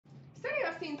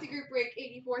CNC Group Break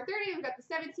 8430. We've got the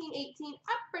 1718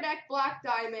 Upper Deck Black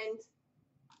Diamond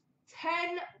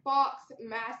 10-box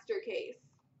master case.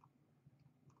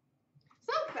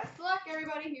 So, best of luck,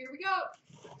 everybody. Here we go.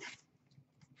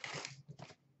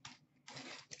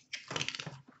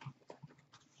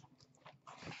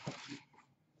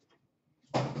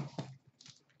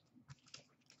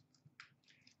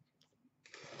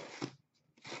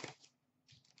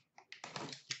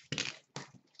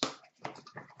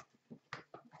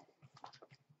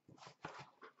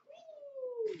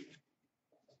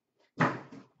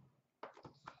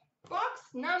 Box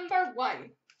number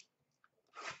 1.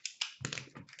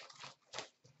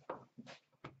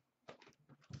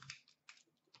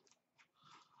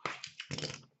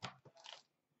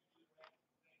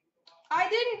 I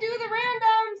didn't do the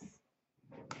randoms.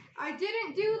 I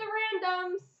didn't do the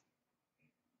randoms.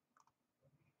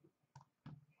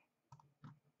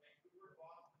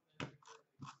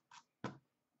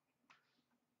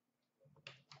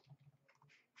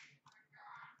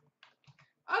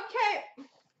 Okay.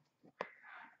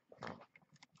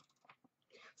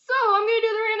 So I'm going to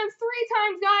do the randoms 3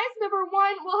 times, guys. Number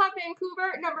 1, we'll have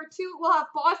Vancouver. Number 2, we'll have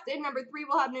Boston. Number 3,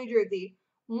 we'll have New Jersey.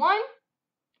 1,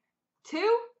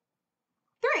 2,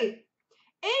 3.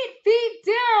 8 feet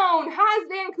down has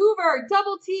Vancouver.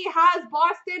 Double T has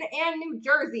Boston and New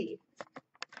Jersey.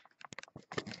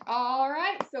 All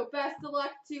right, so best of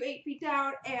luck to 8 feet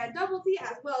down and Double T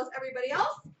as well as everybody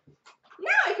else. Now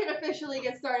I can officially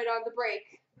get started on the break.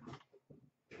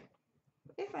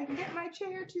 If I can get my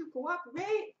chair to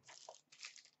cooperate.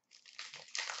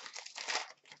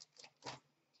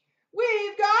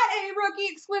 We've got a rookie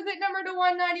exquisite number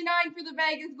 /199 for the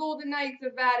Vegas Golden Knights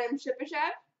of Vadim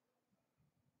Shipachyov.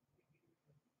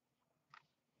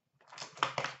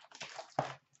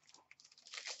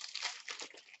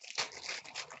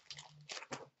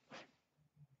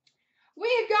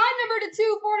 We've got number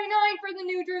 /249 for the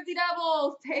New Jersey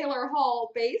Devils, Taylor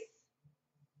Hall base.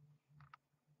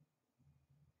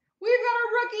 We've got a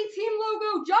rookie team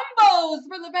logo jumbos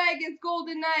for the Vegas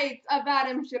Golden Knights of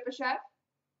Vadim Shipachyov.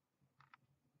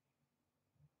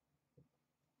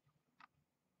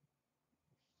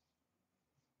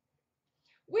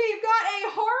 We've got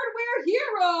a Hardware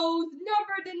Heroes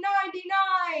number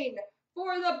 /99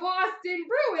 for the Boston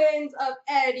Bruins of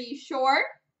Eddie Short.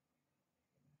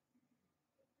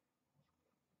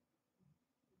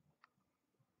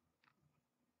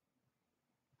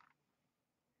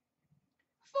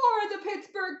 For the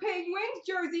Pittsburgh Penguins,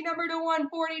 jersey number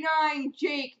 /149,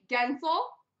 Jake Gensel.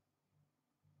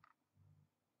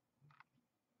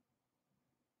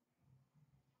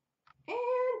 And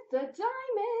the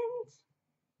diamond.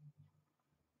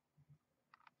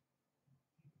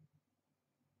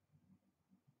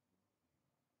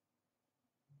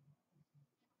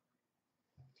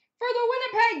 For the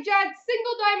Winnipeg Jets,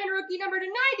 single diamond rookie number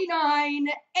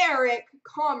 /99, Eric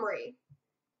Comrie.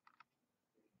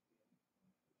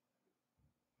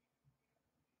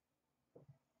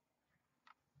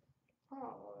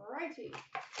 Alrighty.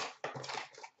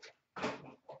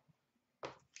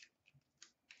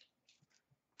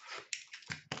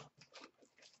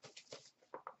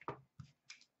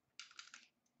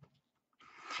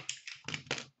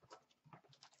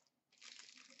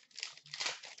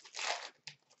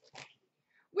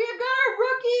 We've got a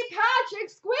rookie patch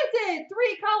exquisite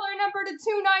 3-color number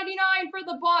 /299 for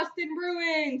the Boston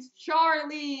Bruins,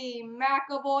 Charlie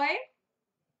McAvoy.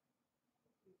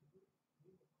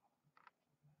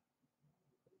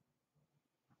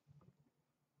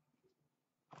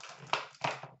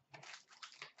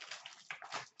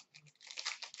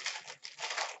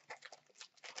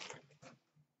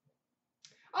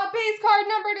 A base card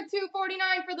number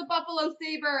 /249 for the Buffalo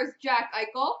Sabres, Jack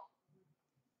Eichel.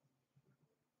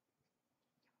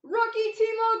 Rookie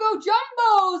team logo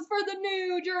jumbos for the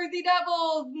New Jersey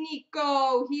Devils,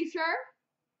 Nico Hischier.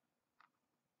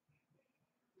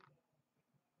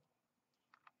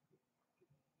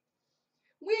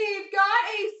 We've got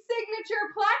a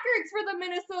signature placards for the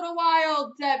Minnesota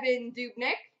Wild, Devin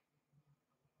Dubnyk.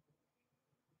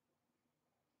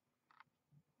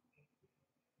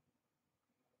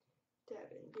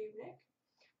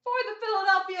 For the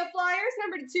Philadelphia Flyers,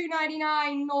 number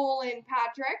 /299, Nolan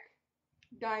Patrick.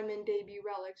 Diamond debut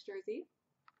relics jersey.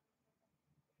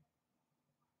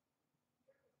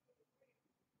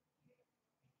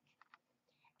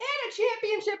 And a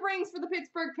championship rings for the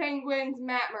Pittsburgh Penguins,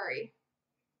 Matt Murray.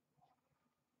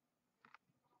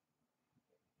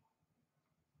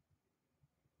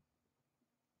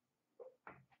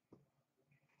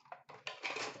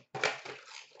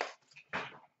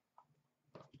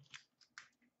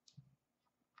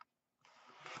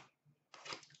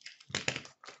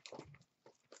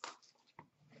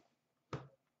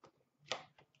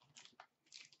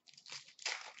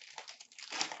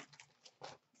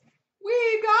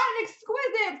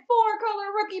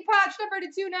 number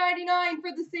to 299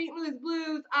 for the St. Louis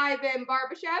Blues, Ivan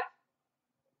Barbashev.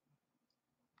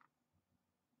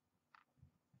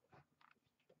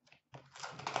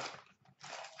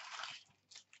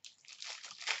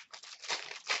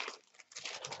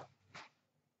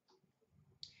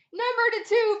 Number to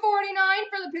 249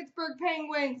 for the Pittsburgh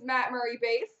Penguins, Matt Murray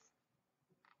base.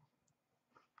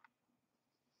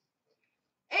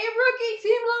 A rookie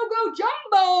team logo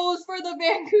jumbos for the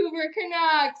Vancouver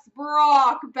Canucks,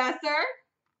 Brock Besser.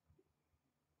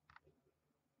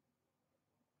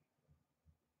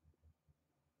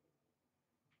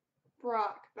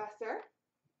 Brock Besser.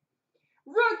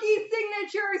 Rookie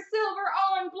signature silver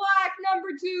on black, number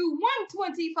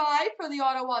 2/125 for the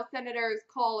Ottawa Senators,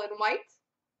 Colin White.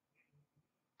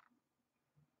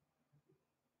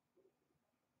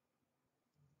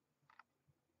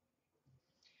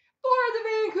 For the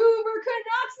Vancouver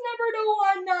Canucks, number to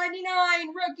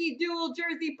 199, rookie dual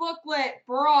jersey booklet,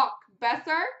 Brock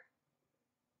Besser.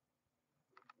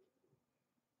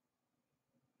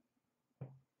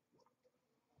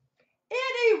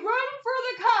 And a run for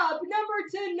the cup, number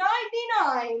to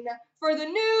 99, for the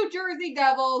New Jersey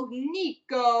Devils,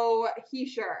 Nico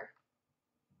Hischier.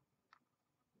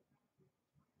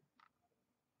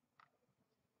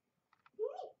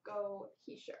 Nico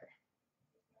Hischier.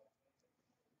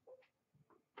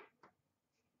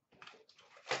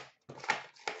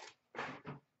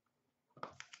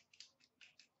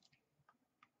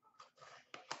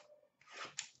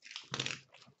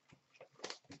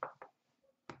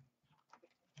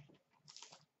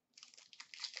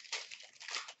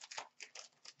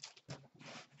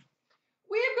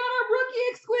 We've got a rookie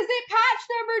exquisite patch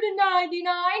number to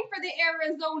 99 for the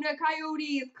Arizona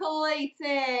Coyotes,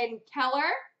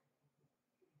 CloutsnChara.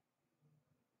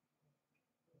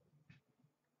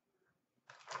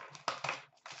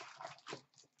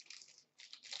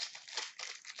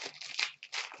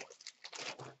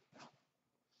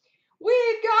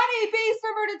 We've got a base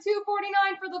number to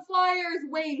 249 for the Flyers,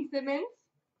 Wayne Simmons.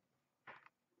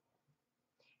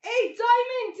 A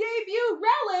diamond debut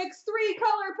relics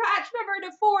 3-color patch number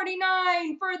to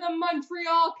 49 for the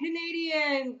Montreal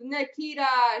Canadiens,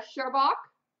 Nikita Sherbak.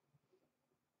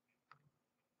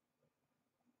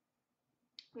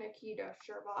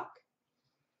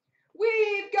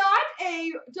 We've got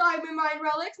a diamond mine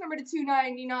relics number to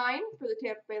 299 for the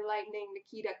Tampa Bay Lightning,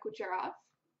 Nikita Kucherov.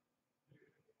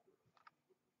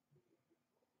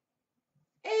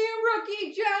 A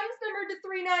rookie gems number to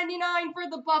 399 for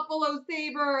the Buffalo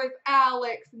Sabres,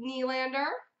 Alex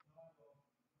Nylander.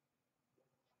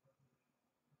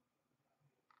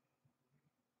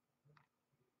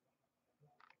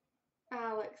 And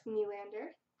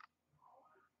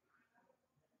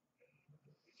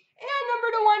number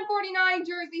to 149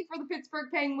 jersey for the Pittsburgh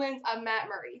Penguins of Matt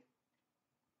Murray.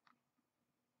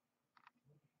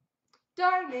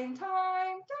 Diamond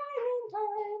time,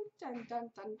 dun dun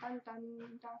dun dun dun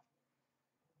dun.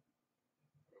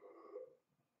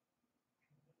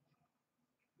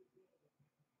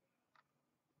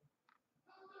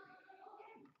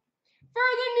 For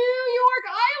the New York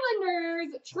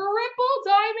Islanders, triple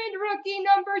diamond rookie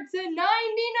number to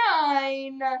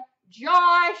 99,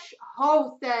 Josh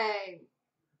Hosang.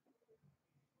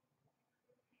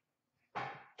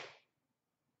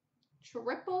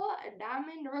 Triple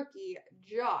diamond rookie,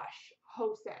 Josh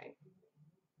Hosang.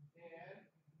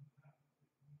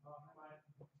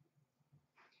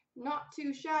 Not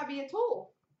too shabby at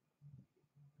all.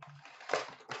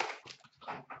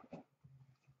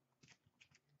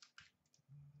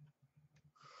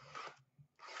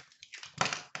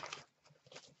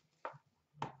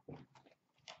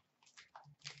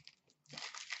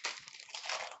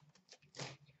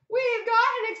 We've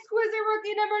got an exquisite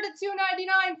rookie number to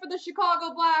 299 for the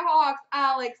Chicago Blackhawks,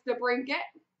 Alex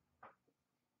DeBrincat.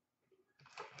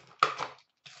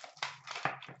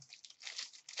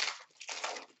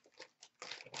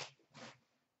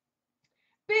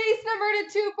 Base number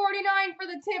to 249 for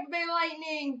the Tampa Bay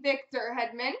Lightning, Victor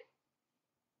Hedman.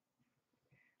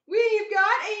 We've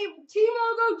got a team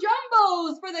logo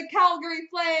jumbos for the Calgary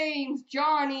Flames,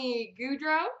 Johnny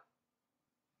Gaudreau.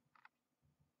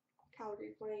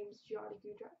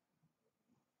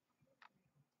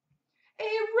 A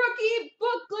rookie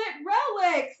booklet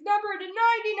relics, number to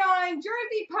 99,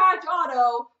 jersey patch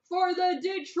auto for the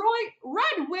Detroit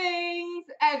Red Wings,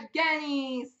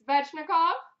 Evgeny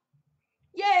Svechnikov.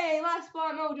 Yay, last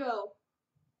spot mojo.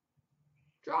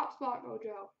 Drop spot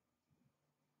mojo.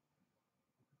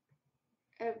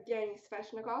 Evgeny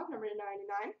Svechnikov, number to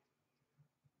 99.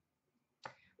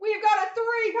 We've got a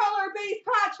 3-color base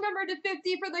patch number to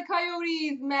 50 for the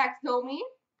Coyotes, Max Domi.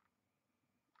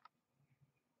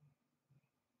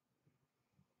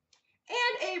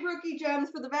 a rookie gems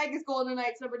for the Vegas Golden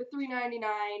Knights, number to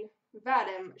 399,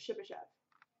 Vadim Shipachyov.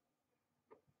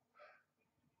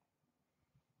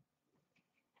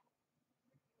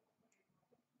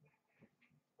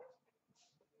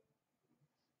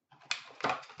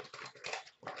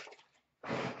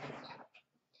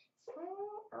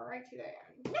 Alrighty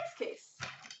then. Next case.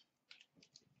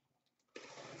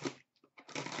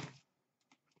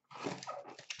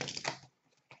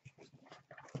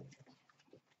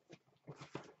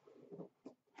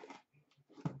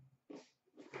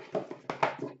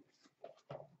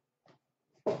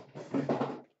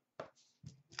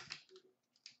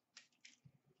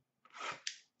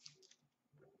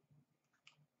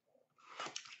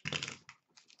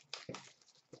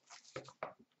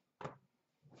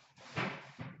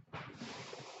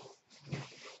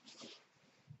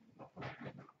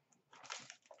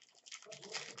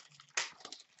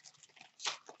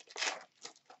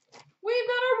 We've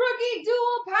got a rookie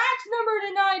dual patch number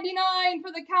to 99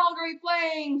 for the Calgary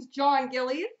Flames, John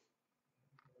Gillies.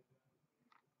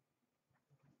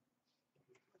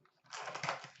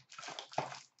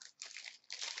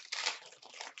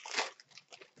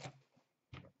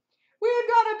 We've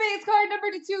got a base card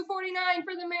number to 249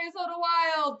 for the Minnesota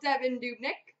Wild, Devin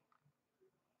Dubnyk.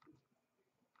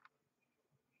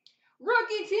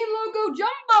 Rookie team logo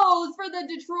jumbos for the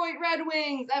Detroit Red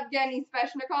Wings, Evgeny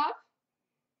Svechnikov.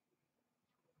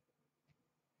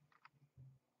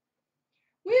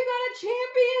 We've got a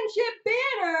championship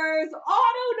banners,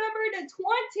 auto number to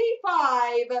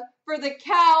 25 for the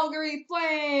Calgary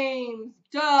Flames,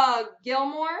 Doug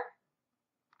Gilmour.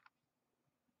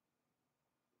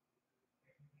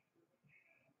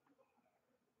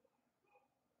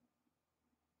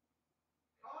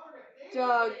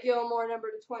 Doug Gilmour,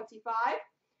 number to 25.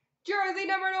 Jersey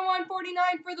number to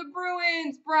 149 for the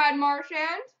Bruins, Brad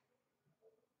Marchand.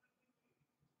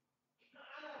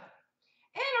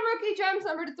 And a rookie gems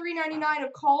number to 399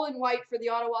 of Colin White for the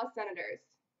Ottawa Senators.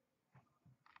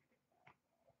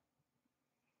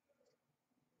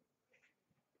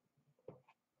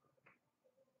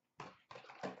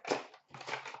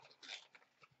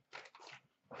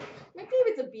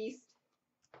 McDavid's a beast.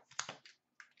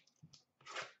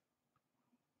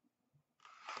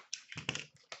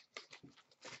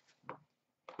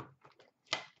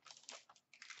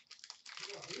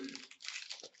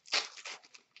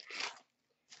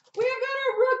 We've got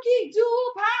a rookie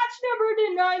dual patch number to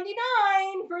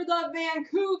 99 for the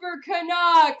Vancouver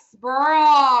Canucks,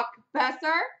 Brock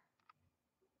Besser.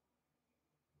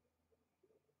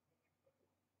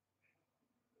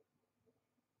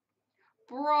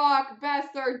 Brock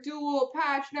Besser dual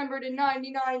patch number to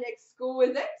 99,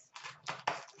 exquisite.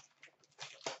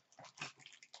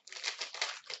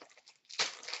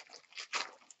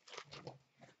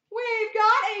 We've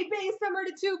got a base number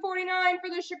to 249 for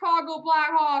the Chicago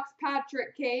Blackhawks,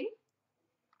 Patrick Kane.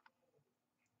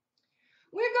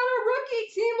 We've got a rookie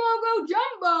team logo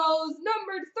jumbos,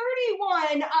 numbered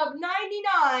 31 of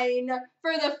 99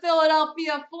 for the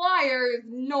Philadelphia Flyers,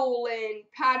 Nolan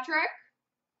Patrick.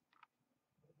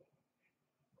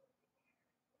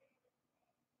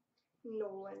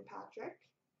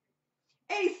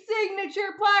 A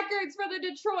signature placards for the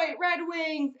Detroit Red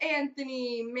Wings,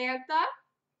 Anthony Mantha.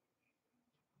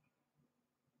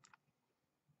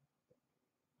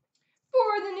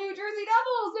 For the New Jersey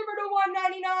Devils, number to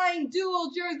 199,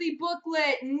 dual jersey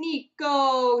booklet,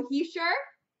 Nico Hischier.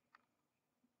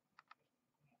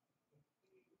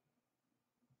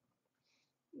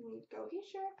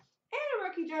 And a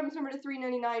rookie gems number to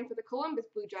 399 for the Columbus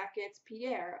Blue Jackets,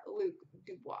 Pierre-Luc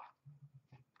Dubois.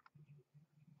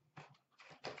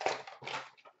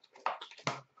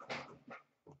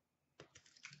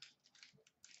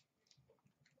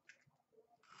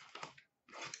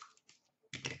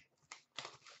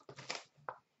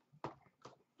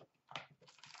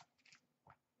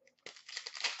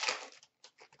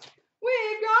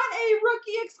 We've got a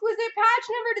rookie exquisite patch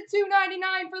number to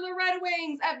 299 for the Red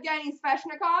Wings, Evgeny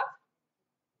Svechnikov.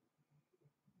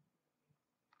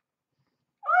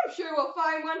 I'm sure we'll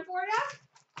find one for you.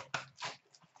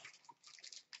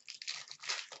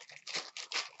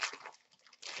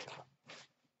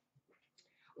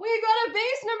 We've got a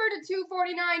base number to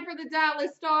 249 for the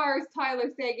Dallas Stars,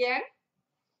 Tyler Seguin.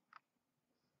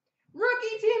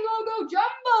 Rookie team logo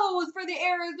jumbos for the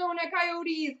Arizona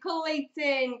Coyotes,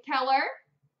 CloutsnChara.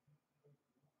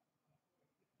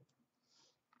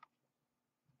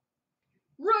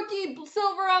 Rookie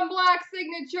silver on black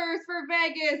signatures for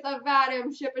Vegas of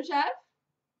Vadim Shipachyov.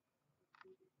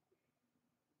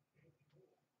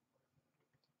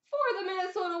 For the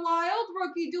Minnesota Wild,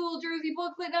 rookie dual jersey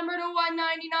booklet number to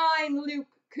 199, Luke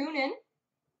Kunin.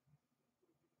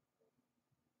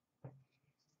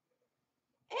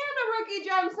 rookie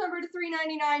gems number to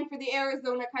 399 for the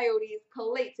Arizona Coyotes,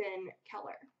 Clayton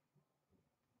Keller.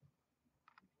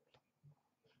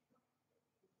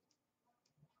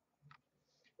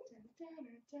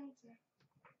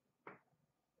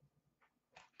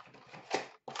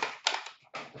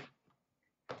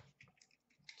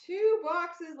 Two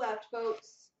boxes left,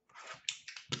 folks.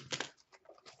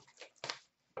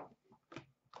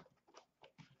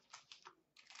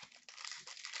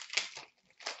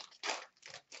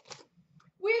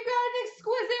 We've got an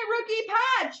exquisite rookie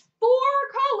patch,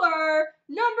 4-color,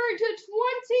 number to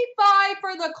 25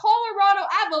 for the Colorado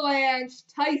Avalanche,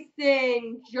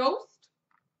 Tyson Jost.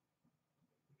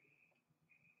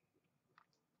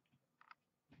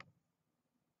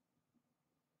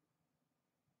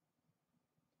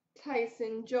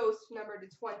 Tyson Jost, number to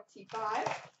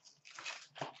 25.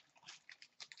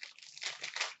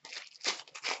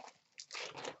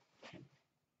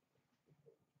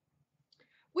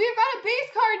 We've got a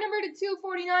base card number to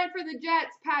 249 for the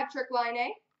Jets, Patrick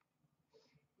Laine.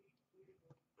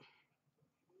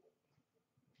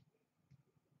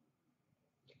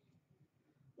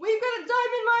 We've got a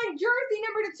Diamond Mine jersey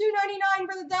number to 299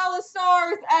 for the Dallas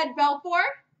Stars, Ed Belfour.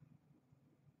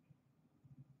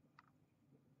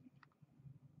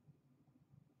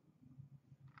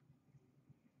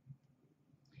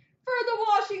 For the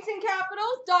Washington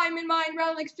Capitals, Diamond Mine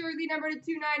Relics jersey number to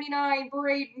 299,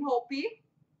 Braden Holtby.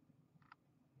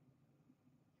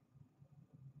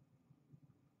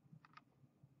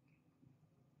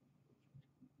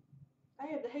 I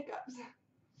have the hiccups.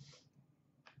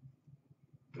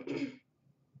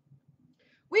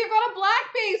 We've got a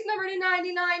black base number to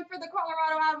 99 for the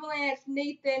Colorado Avalanche,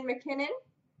 Nathan MacKinnon.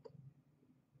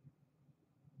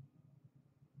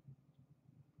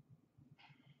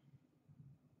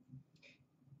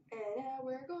 And now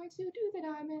we're going to do the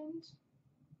diamond.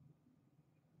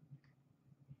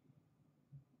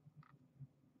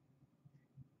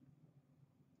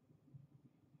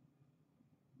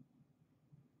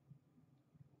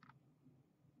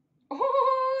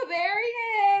 Oh, there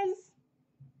he is.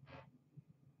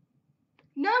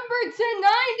 Number to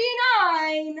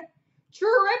 99,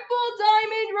 triple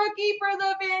diamond rookie for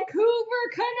the Vancouver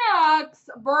Canucks,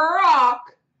 Brock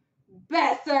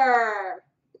Besser.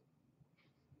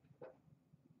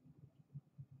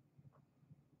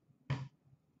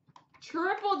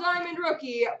 Triple diamond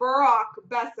rookie, Brock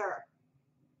Besser.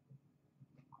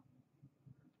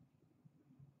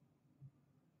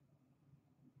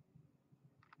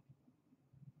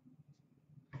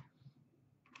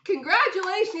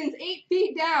 Congratulations, 8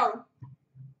 feet down.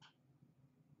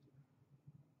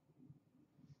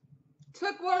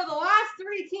 Took one of the last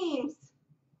 3 teams.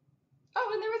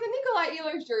 Oh, and there was a Nikolai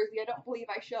Ehlers jersey I don't believe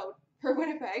I showed for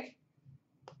Winnipeg.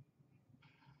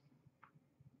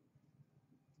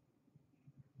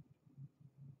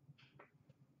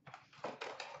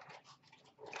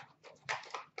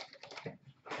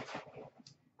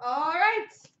 All right.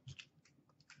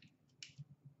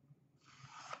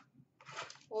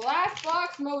 Last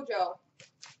box mojo.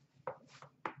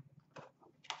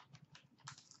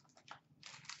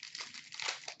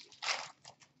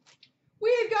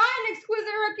 We've got an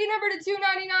exquisite rookie number to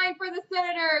 299 for the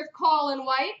Senators, Colin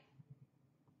White.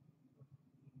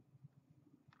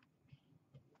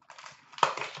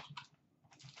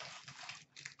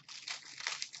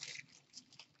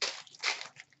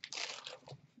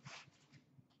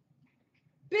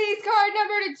 Base card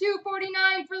number to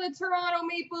 249 for the Toronto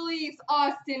Maple Leafs,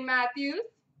 Austin Matthews.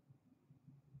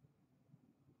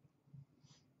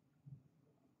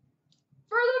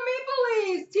 For the Maple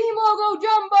Leafs, team logo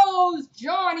jumbos,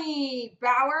 Johnny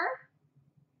Bauer.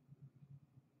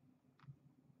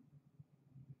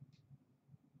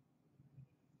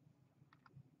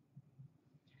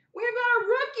 We've got a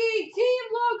rookie team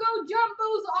logo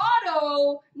jumbos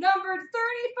auto, numbered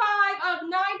 35 of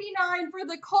 99 for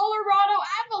the Colorado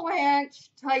Avalanche,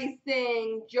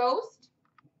 Tyson Jost.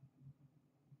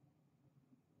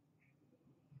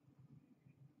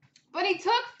 But he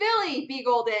took Philly, B.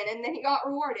 Golden, and then he got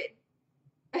rewarded.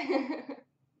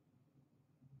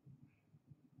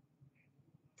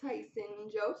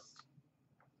 Tyson Jost.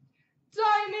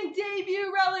 Diamond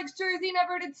debut relics jersey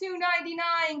number to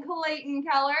 299, Clayton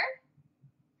Keller.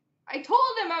 I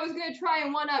told him I was going to try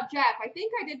and one-up Jeff. I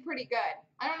think I did pretty good.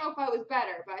 I don't know if I was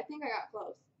better, but I think I got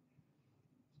close.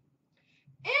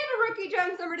 And a rookie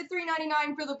gems number to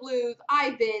 399 for the Blues,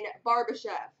 Ivan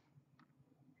Barbashev.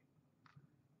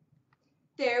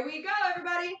 There we go,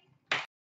 everybody.